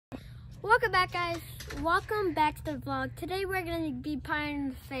Welcome back, guys. Welcome back to the vlog. Today we're gonna be pieing in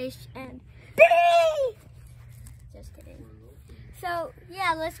the face and just kidding. So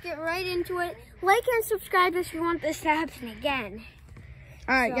yeah, let's get right into it. Like and subscribe if you want this to happen again.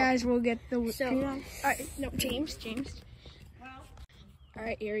 All right, guys, we'll get the. So, no, James. All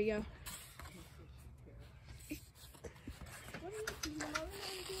right, here we go.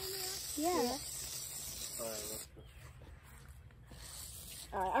 yeah.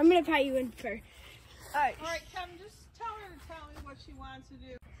 All right, I'm gonna pat you in first. All right, Kim, just tell her to tell me what she wants to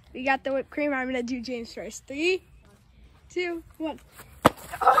do. We got the whipped cream. I'm gonna do James first. 3, 2, 1.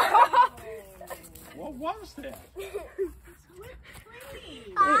 What was that?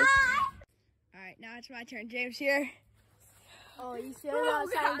 All right, now it's my turn. James here. Oh, you should have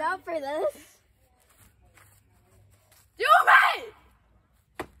signed up for this. Do it!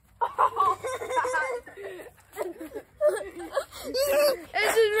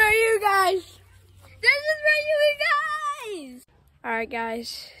 This is for you guys. All right,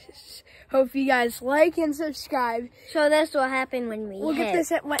 guys. Hope you guys like and subscribe. So this will happen when We'll get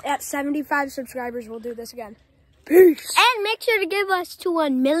this at 75 subscribers. We'll do this again. Peace. And make sure to give us to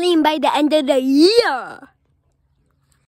 1 million by the end of the year.